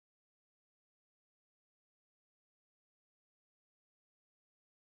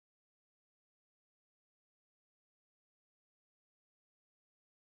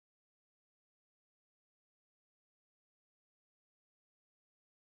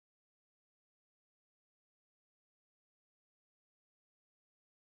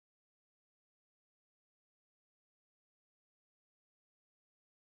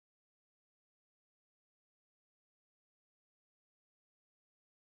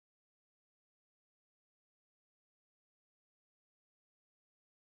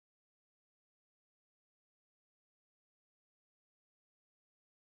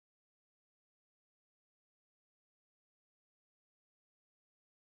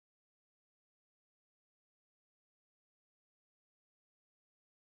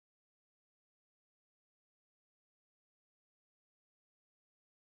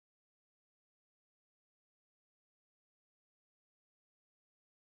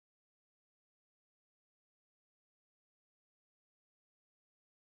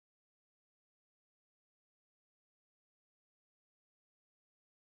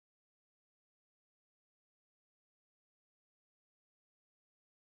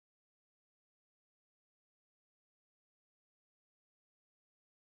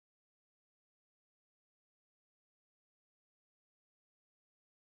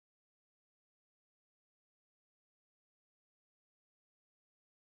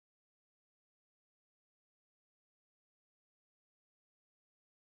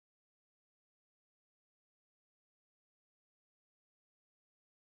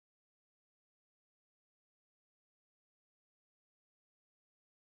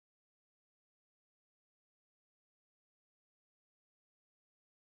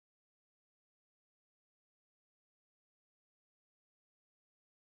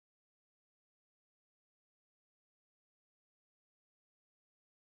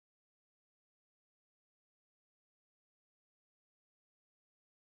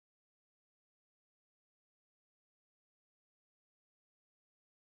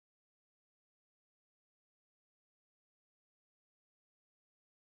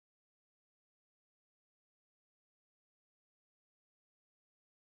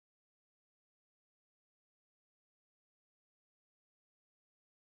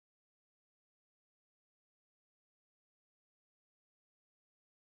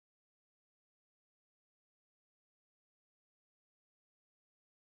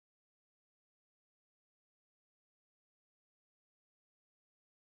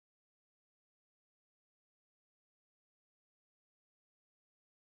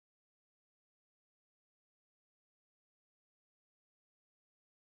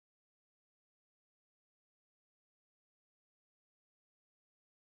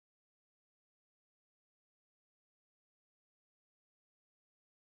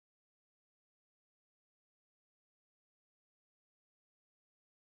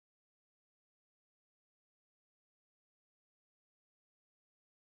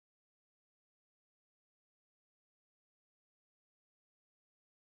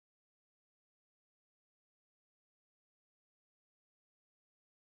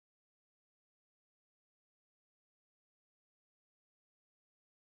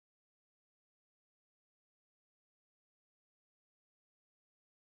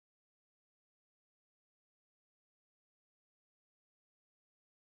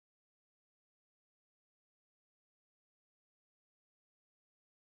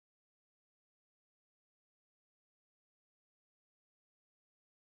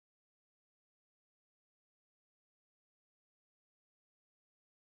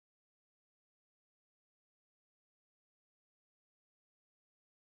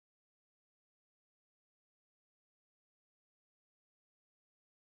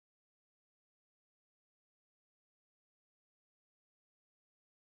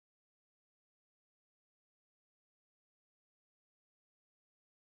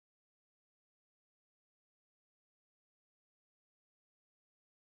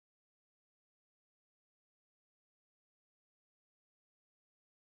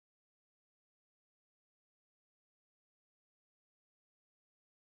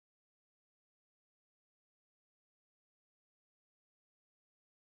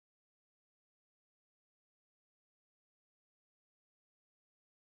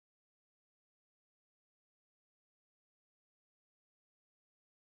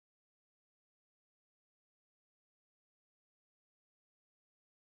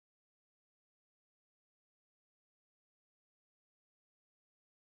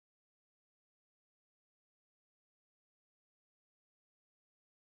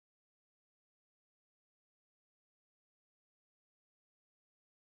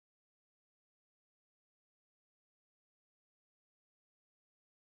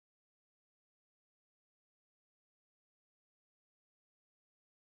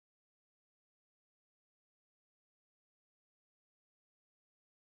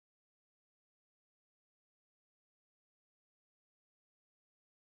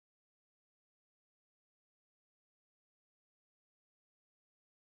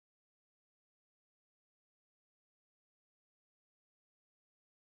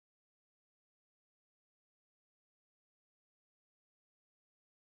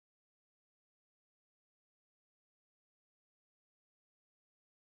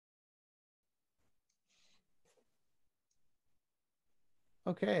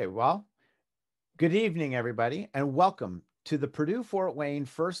Okay, well, good evening, everybody, and welcome to the Purdue Fort Wayne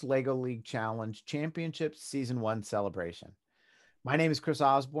First Lego League Challenge Championship Season 1 celebration. My name is Chris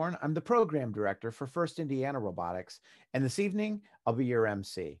Osborne. I'm the program director for First Indiana Robotics, and this evening I'll be your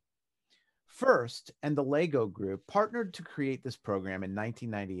MC. First and the Lego Group partnered to create this program in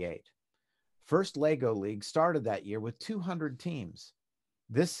 1998. First Lego League started that year with 200 teams.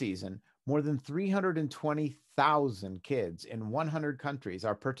 This season, more than 320,000 kids in 100 countries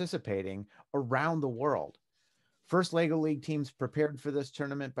are participating around the world. First Lego League teams prepared for this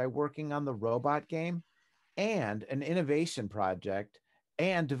tournament by working on the robot game and an innovation project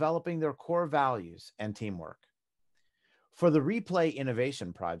and developing their core values and teamwork. For the Replay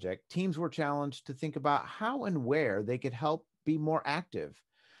Innovation Project, teams were challenged to think about how and where they could help be more active,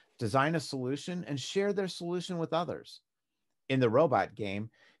 design a solution, and share their solution with others. In the robot game,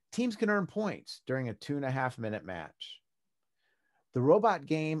 teams can earn points during a 2.5-minute match. The robot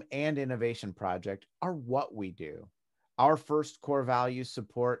game and innovation project are what we do. Our first core values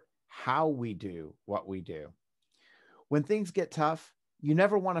support how we do what we do. When things get tough, you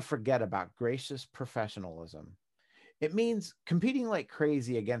never want to forget about gracious professionalism. It means competing like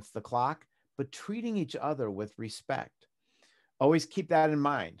crazy against the clock, but treating each other with respect. Always keep that in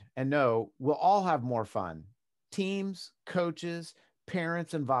mind and know we'll all have more fun, teams, coaches,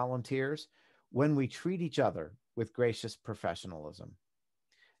 parents, and volunteers, when we treat each other with gracious professionalism.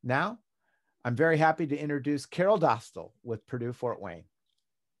 Now, I'm very happy to introduce Carol Dostal with Purdue Fort Wayne.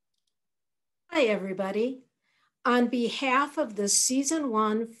 Hi, everybody. On behalf of the Season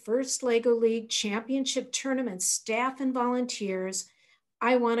 1 First Lego League Championship Tournament staff and volunteers,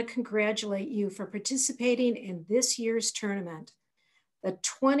 I want to congratulate you for participating in this year's tournament. The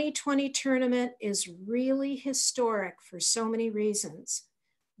 2020 tournament is really historic for so many reasons.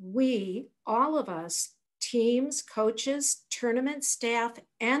 We, all of us, teams, coaches, tournament staff,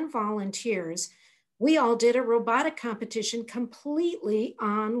 and volunteers, we all did a robotic competition completely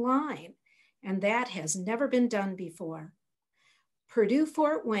online, and that has never been done before. Purdue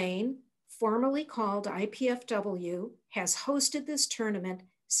Fort Wayne, formerly called IPFW, has hosted this tournament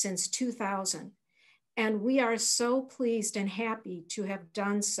since 2000, and we are so pleased and happy to have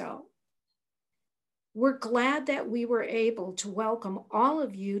done so. We're glad that we were able to welcome all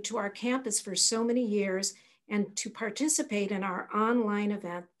of you to our campus for so many years and to participate in our online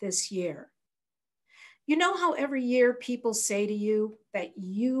event this year. You know how every year people say to you that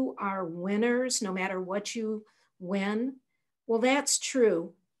you are winners no matter what you win? Well, that's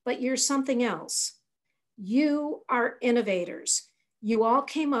true, but you're something else. You are innovators. You all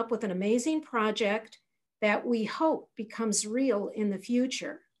came up with an amazing project that we hope becomes real in the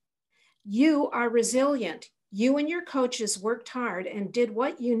future. You are resilient. You and your coaches worked hard and did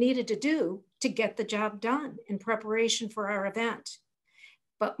what you needed to do to get the job done in preparation for our event.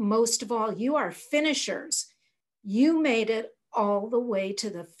 But most of all, you are finishers. You made it all the way to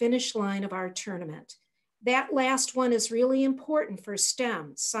the finish line of our tournament. That last one is really important for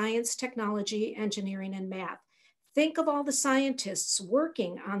STEM, science, technology, engineering, and math. Think of all the scientists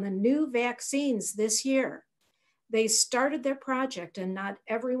working on the new vaccines this year. They started their project and not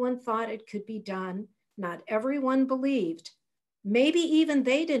everyone thought it could be done. Not everyone believed. Maybe even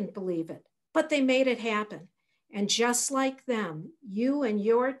they didn't believe it, but they made it happen. And just like them, you and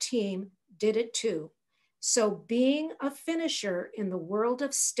your team did it too. So being a finisher in the world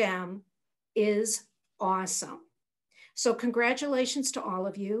of STEM is awesome. So congratulations to all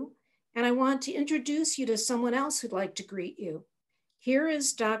of you. And I want to introduce you to someone else who'd like to greet you. Here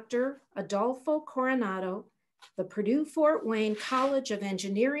is Dr. Adolfo Coronado, the Purdue Fort Wayne College of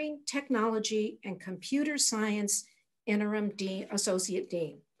Engineering, Technology, and Computer Science Interim Dean, Associate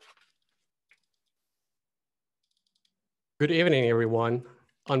Dean. Good evening, everyone.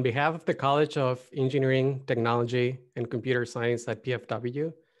 On behalf of the College of Engineering, Technology, and Computer Science at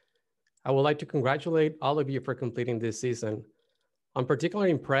PFW, I would like to congratulate all of you for completing this season. I'm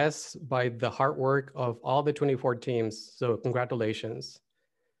particularly impressed by the hard work of all the 24 teams, so congratulations.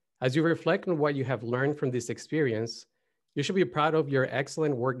 As you reflect on what you have learned from this experience, you should be proud of your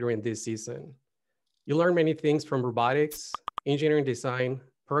excellent work during this season. You learned many things from robotics, engineering design,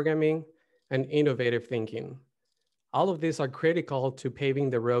 programming, and innovative thinking. All of these are critical to paving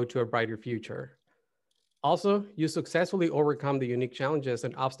the road to a brighter future. Also, you successfully overcome the unique challenges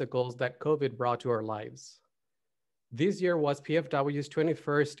and obstacles that COVID brought to our lives. This year was PFW's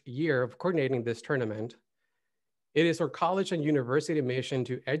 21st year of coordinating this tournament. It is our college and university mission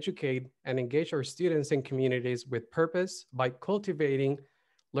to educate and engage our students and communities with purpose by cultivating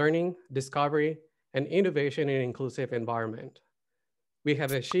learning, discovery, and innovation in an inclusive environment. We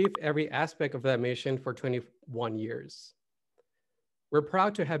have achieved every aspect of that mission for 21 years. We're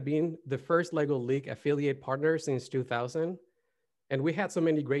proud to have been the first LEGO League affiliate partner since 2000, and we had so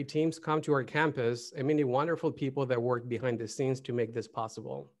many great teams come to our campus and many wonderful people that worked behind the scenes to make this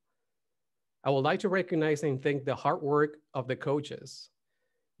possible. I would like to recognize and thank the hard work of the coaches.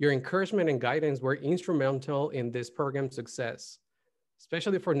 Your encouragement and guidance were instrumental in this program's success,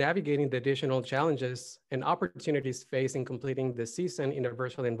 especially for navigating the additional challenges and opportunities faced in completing the season in a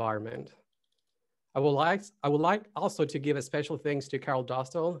virtual environment. I would like also to give a special thanks to Carol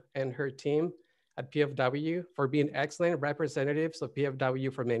Dostal and her team at PFW for being excellent representatives of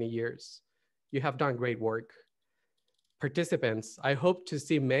PFW for many years. You have done great work. Participants, I hope to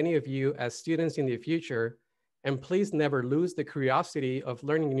see many of you as students in the future, and please never lose the curiosity of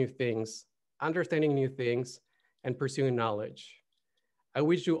learning new things, understanding new things, and pursuing knowledge. I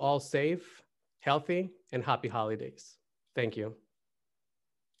wish you all safe, healthy, and happy holidays. Thank you.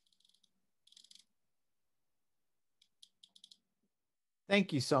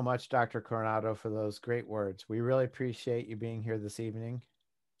 Thank you so much, Dr. Coronado, for those great words. We really appreciate you being here this evening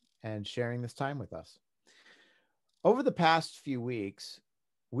and sharing this time with us. Over the past few weeks,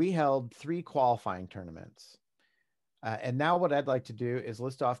 we held 3 qualifying tournaments. And now what I'd like to do is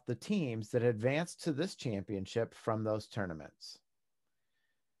list off the teams that advanced to this championship from those tournaments.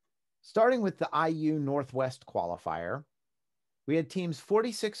 Starting with the IU Northwest qualifier, we had teams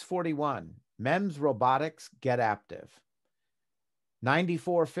 4641, MEMS Robotics Get Active,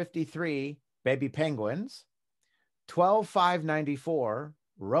 9453, Baby Penguins, 12594,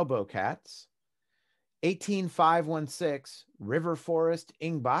 Robocats, 18516, River Forest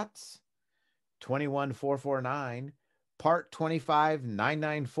Ingbots, 21449, Part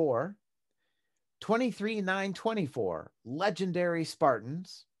 25994, 23924, Legendary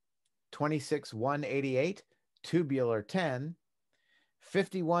Spartans, 26188, Tubular 10,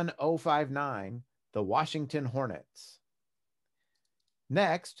 51059, the Washington Hornets.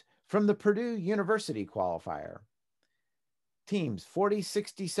 Next, from the Purdue University qualifier, teams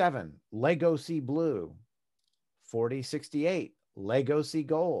 4067, Legacy Blue, 4068, Legacy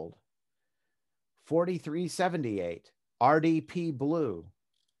Gold, 4378, RDP Blue,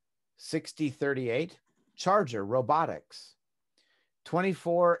 6038, Charger Robotics,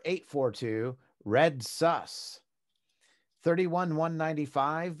 24842, Red Sus,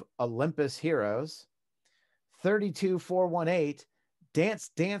 31195, Olympus Heroes, 32418,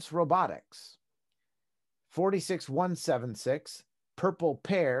 Dance Robotics, 46176, Purple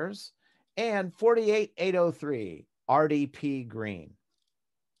Pears, and 48803, RDP Green.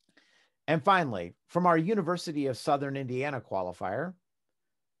 And finally, from our University of Southern Indiana qualifier,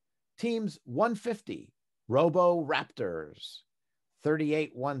 teams 150, Robo Raptors,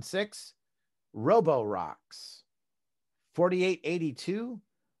 3816, Robo Rocks, 4882,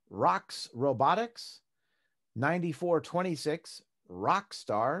 Rocks Robotics, 9426, Rock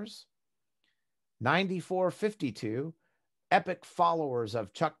Stars, 9452, Epic Followers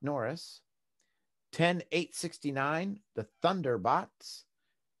of Chuck Norris, 10869, the Thunderbots,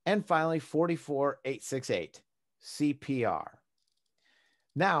 and finally 44868, CPR.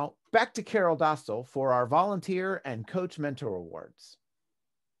 Now, back to Carol Dostal for our Volunteer and Coach Mentor Awards.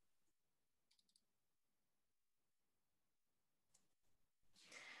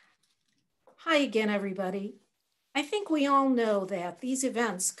 Hi again, everybody. I think we all know that these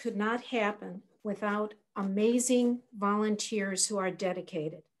events could not happen without amazing volunteers who are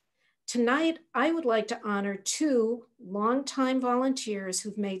dedicated. Tonight, I would like to honor 2 longtime volunteers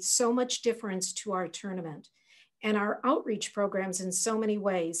who've made so much difference to our tournament and our outreach programs in so many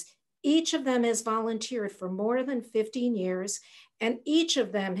ways. Each of them has volunteered for more than 15 years, and each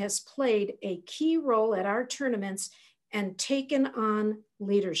of them has played a key role at our tournaments and taken on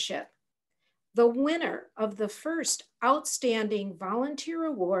leadership. The winner of the first Outstanding Volunteer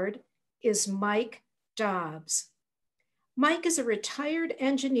Award is Mike Dobbs. Mike is a retired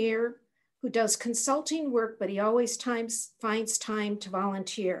engineer who does consulting work, but he always finds time to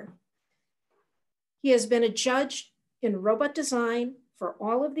volunteer. He has been a judge in robot design for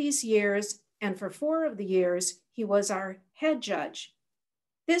all of these years, and for 4 of the years, he was our head judge.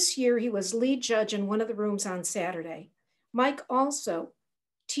 This year, he was lead judge in one of the rooms on Saturday. Mike also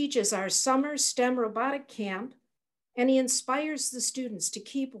teaches our summer STEM robotic camp, and he inspires the students to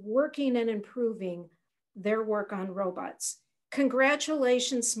keep working and improving their work on robots.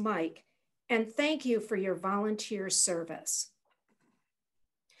 Congratulations, Mike, and thank you for your volunteer service.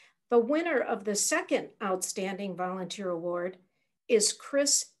 The winner of the second Outstanding Volunteer Award is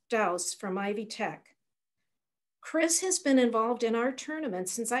Chris Douse from Ivy Tech. Chris has been involved in our tournament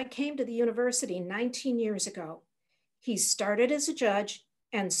since I came to the university 19 years ago. He started as a judge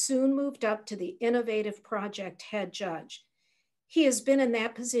and soon moved up to the Innovative Project head judge. He has been in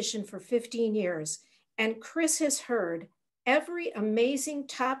that position for 15 years, and Chris has heard every amazing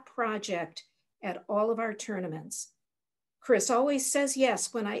top project at all of our tournaments. Chris always says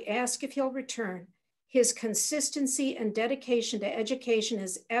yes when I ask if he'll return. His consistency and dedication to education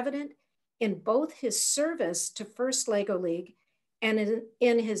is evident in both his service to First LEGO League and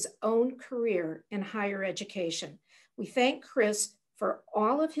in his own career in higher education. We thank Chris for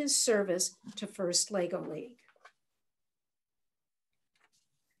all of his service to First LEGO League.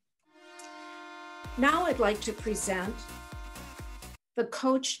 Now I'd like to present the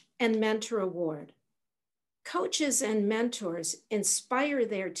Coach and Mentor Award. Coaches and mentors inspire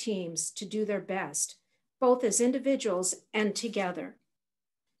their teams to do their best, both as individuals and together.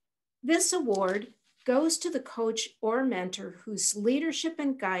 This award goes to the coach or mentor whose leadership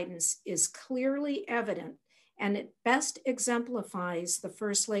and guidance is clearly evident and it best exemplifies the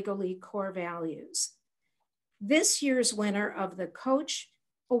First LEGO League core values. This year's winner of the Coach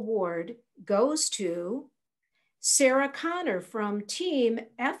Award goes to Sarah Connor from Team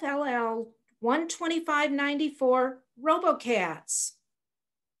FLL 12594 RoboCats.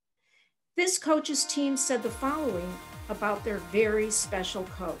 This coach's team said the following about their very special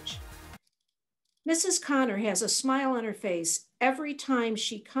coach. Mrs. Connor has a smile on her face every time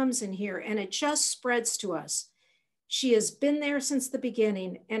she comes in here, and it just spreads to us. She has been there since the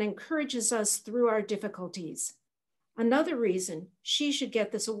beginning and encourages us through our difficulties. Another reason she should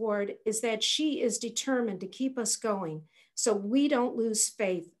get this award is that she is determined to keep us going so we don't lose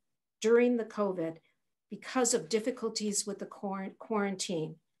faith during the COVID because of difficulties with the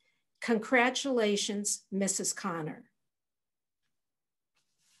quarantine. Congratulations, Mrs. Connor.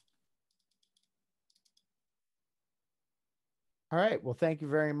 All right. Well, thank you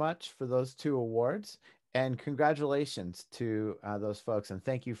very much for those two awards, and congratulations to those folks. And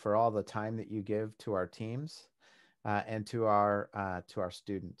thank you for all the time that you give to our teams and to our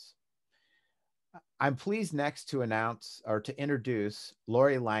students. I'm pleased next to announce or to introduce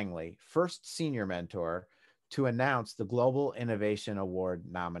Lori Langley, first senior mentor, to announce the Global Innovation Award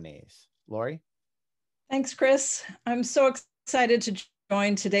nominees. Lori? Thanks, Chris. I'm so excited to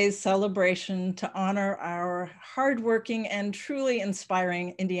join today's celebration to honor our hardworking and truly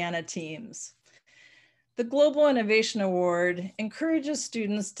inspiring Indiana teams. The Global Innovation Award encourages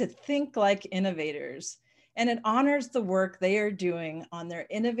students to think like innovators, and it honors the work they are doing on their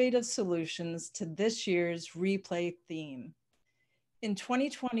innovative solutions to this year's replay theme. In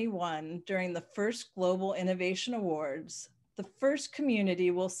 2021, during the first Global Innovation Awards, the first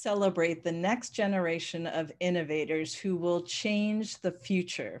community will celebrate the next generation of innovators who will change the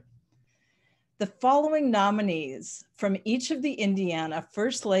future. The following nominees from each of the Indiana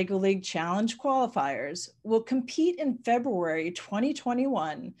First LEGO League Challenge qualifiers will compete in February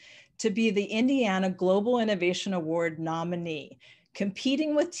 2021 to be the Indiana Global Innovation Award nominee,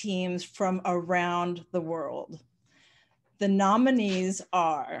 competing with teams from around the world. The nominees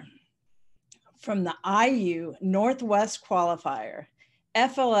are from the IU Northwest qualifier,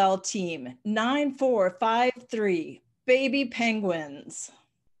 FLL team 9453, Baby Penguins.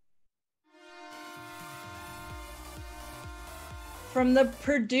 From the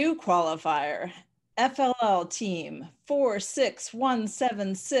Purdue qualifier, FLL team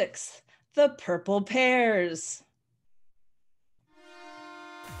 46176, the Purple Pears.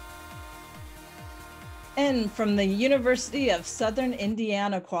 And from the University of Southern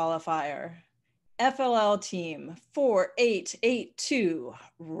Indiana qualifier, FLL team 4882,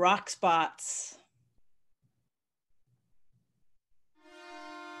 Rock Spots.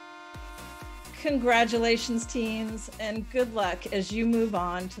 Congratulations, teams, and good luck as you move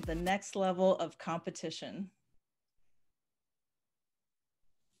on to the next level of competition.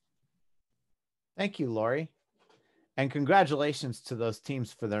 Thank you, Lori. And congratulations to those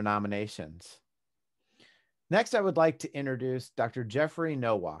teams for their nominations. Next, I would like to introduce Dr. Jeffrey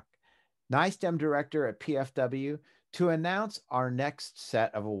Nowak, NISTEM Director at PFW, to announce our next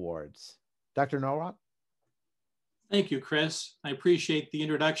set of awards. Dr. Nowak? Thank you, Chris. I appreciate the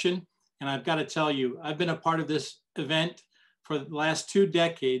introduction. And I've got to tell you, I've been a part of this event for the last 2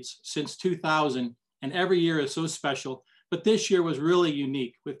 decades, since 2000, and every year is so special. But this year was really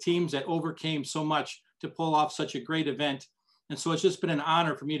unique with teams that overcame so much to pull off such a great event. And so it's just been an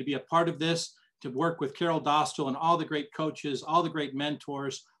honor for me to be a part of this, to work with Carol Dostal and all the great coaches, all the great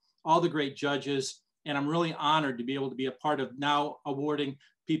mentors, all the great judges. And I'm really honored to be able to be a part of now awarding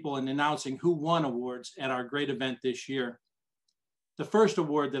people and announcing who won awards at our great event this year. The first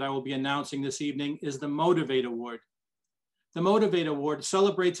award that I will be announcing this evening is the Motivate Award. The Motivate Award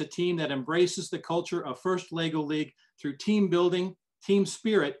celebrates a team that embraces the culture of First LEGO League through team building, team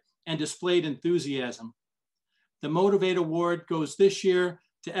spirit, and displayed enthusiasm. The Motivate Award goes this year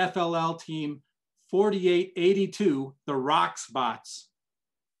to FLL Team 4882, the Rocksbots.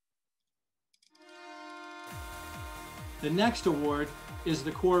 The next award is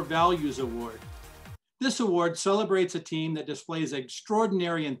the Core Values Award. This award celebrates a team that displays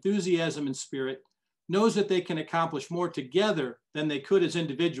extraordinary enthusiasm and spirit, knows that they can accomplish more together than they could as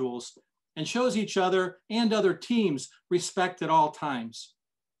individuals, and shows each other and other teams respect at all times.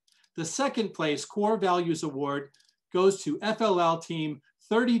 The second place Core Values Award goes to FLL Team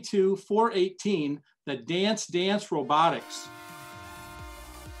 32418, the Dance Dance Robotics.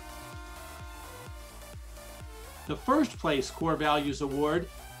 The first place Core Values Award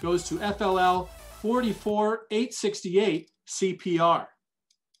goes to FLL 44868, CPR.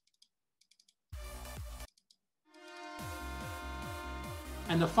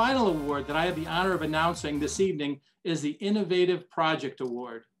 And the final award that I have the honor of announcing this evening is the Innovative Project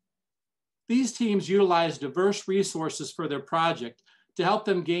Award. These teams utilize diverse resources for their project to help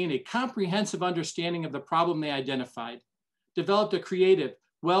them gain a comprehensive understanding of the problem they identified, developed a creative,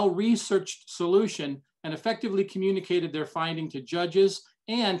 well-researched solution, and effectively communicated their finding to judges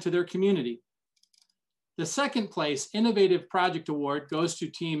and to their community. The second place Innovative Project Award goes to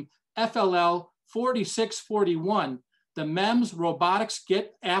Team FLL 4641, the MEMS Robotics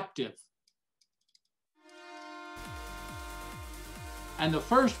Get Active. And the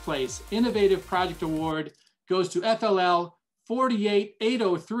first place Innovative Project Award goes to FLL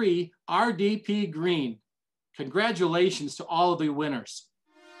 48803, RDP Green. Congratulations to all of the winners.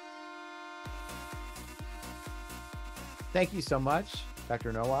 Thank you so much,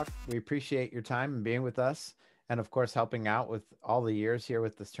 Dr. Nowak. We appreciate your time and being with us, and of course, helping out with all the years here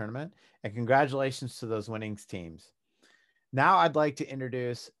with this tournament. And congratulations to those winning teams. Now I'd like to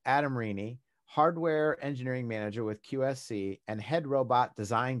introduce Adam Reaney, Hardware Engineering Manager with QSC and Head Robot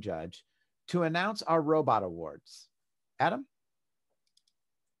Design Judge, to announce our Robot Awards. Adam?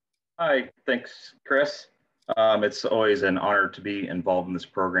 Hi, thanks, Chris. It's always an honor to be involved in this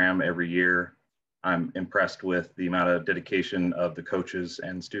program every year. I'm impressed with the amount of dedication of the coaches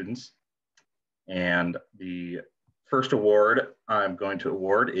and students. And the first award I'm going to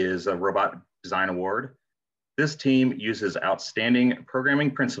award is a Robot Design Award. This team uses outstanding programming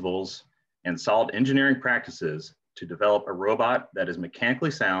principles and solid engineering practices to develop a robot that is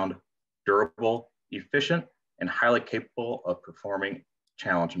mechanically sound, durable, efficient, and highly capable of performing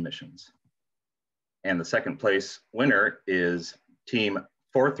challenge missions. And the second place winner is Team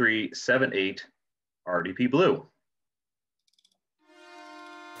 4378, RDP Blue.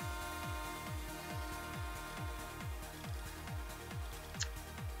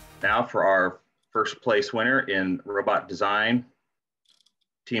 Now for our first place winner in robot design,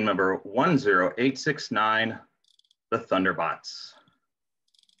 team number 10869, the Thunderbots.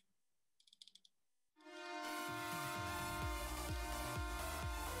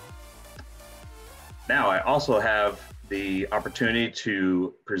 Now I also have the opportunity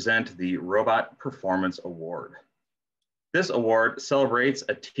to present the Robot Performance Award. This award celebrates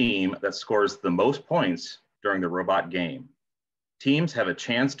a team that scores the most points during the robot game. Teams have a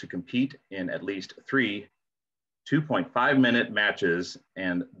chance to compete in at least 3 2.5-minute matches,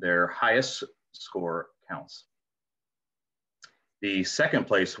 and their highest score counts. The second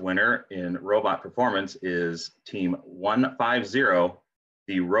place winner in robot performance is Team 150,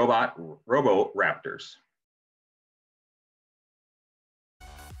 the Robo Raptors.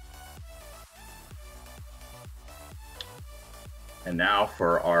 And now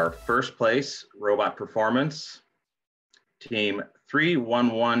for our first place robot performance, Team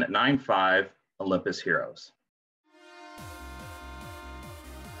 31195, Olympus Heroes.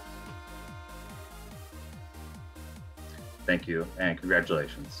 Thank you and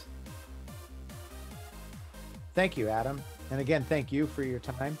congratulations. Thank you, Adam. And again, thank you for your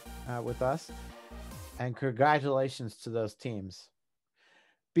time with us. And congratulations to those teams.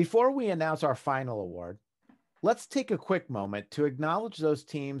 Before we announce our final award, let's take a quick moment to acknowledge those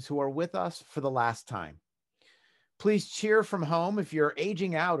teams who are with us for the last time. Please cheer from home if you're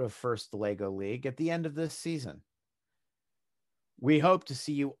aging out of First LEGO League at the end of this season. We hope to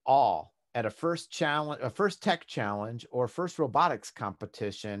see you all at a First Tech Challenge or First Robotics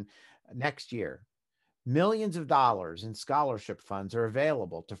competition next year. Millions of dollars in scholarship funds are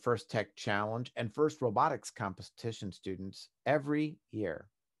available to First Tech Challenge and First Robotics competition students every year.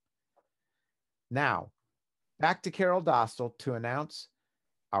 Now, back to Carol Dostal to announce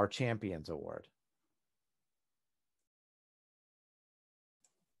our Champions Award.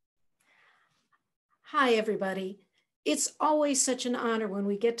 Hi, everybody. It's always such an honor when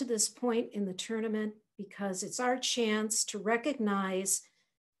we get to this point in the tournament because it's our chance to recognize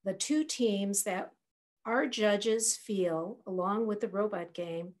the two teams that our judges feel, along with the robot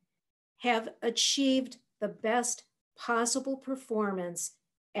game, have achieved the best possible performance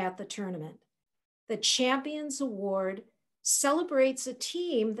at the tournament. The Champions Award celebrates a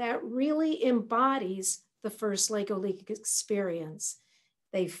team that really embodies the first LEGO League experience.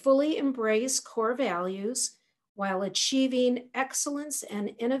 They fully embrace core values while achieving excellence and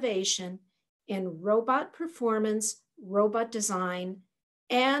innovation in robot performance, robot design,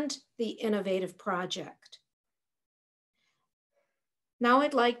 and the innovative project. Now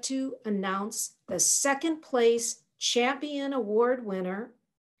I'd like to announce the second place champion award winner,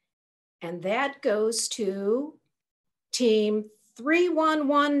 and that goes to Team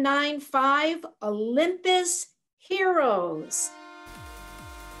 31195 Olympus Heroes.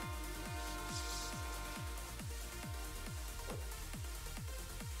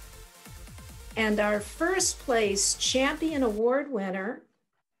 And our first place champion award winner,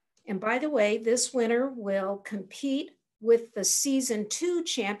 and by the way, this winner will compete with the season 2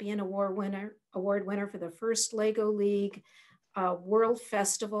 champion award winner for the first LEGO League World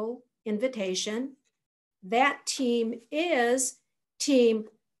Festival invitation. That team is Team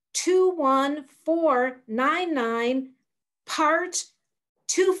 21499, Part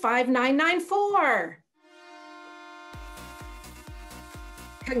 25994.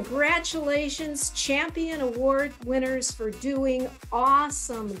 Congratulations, champion award winners, for doing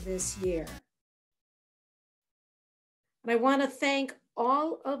awesome this year. And I want to thank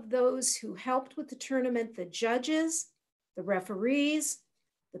all of those who helped with the tournament, the judges, the referees,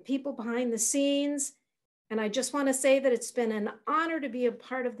 the people behind the scenes. And I just want to say that it's been an honor to be a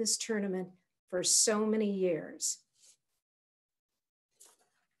part of this tournament for so many years.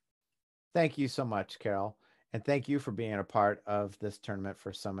 Thank you so much, Carol. And thank you for being a part of this tournament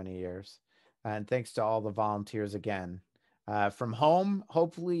for so many years. And thanks to all the volunteers again. From home,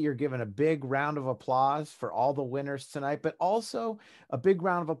 hopefully you're given a big round of applause for all the winners tonight, but also a big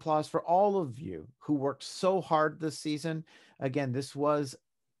round of applause for all of you who worked so hard this season. Again, this was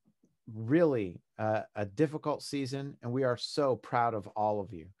really a difficult season, and we are so proud of all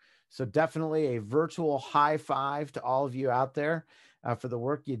of you. So definitely a virtual high five to all of you out there for the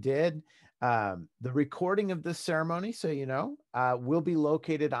work you did. The recording of this ceremony, so you know, will be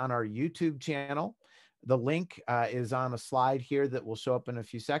located on our YouTube channel. The link is on a slide here that will show up in a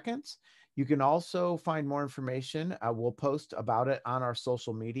few seconds. You can also find more information. We'll post about it on our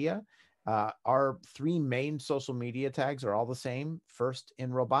social media. Our 3 main social media tags are all the same: First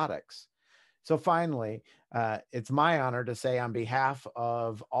in Robotics. So finally, it's my honor to say, on behalf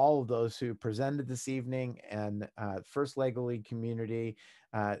of all of those who presented this evening and First LEGO League community,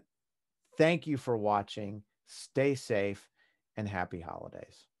 thank you for watching. Stay safe and happy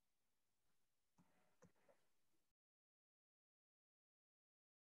holidays.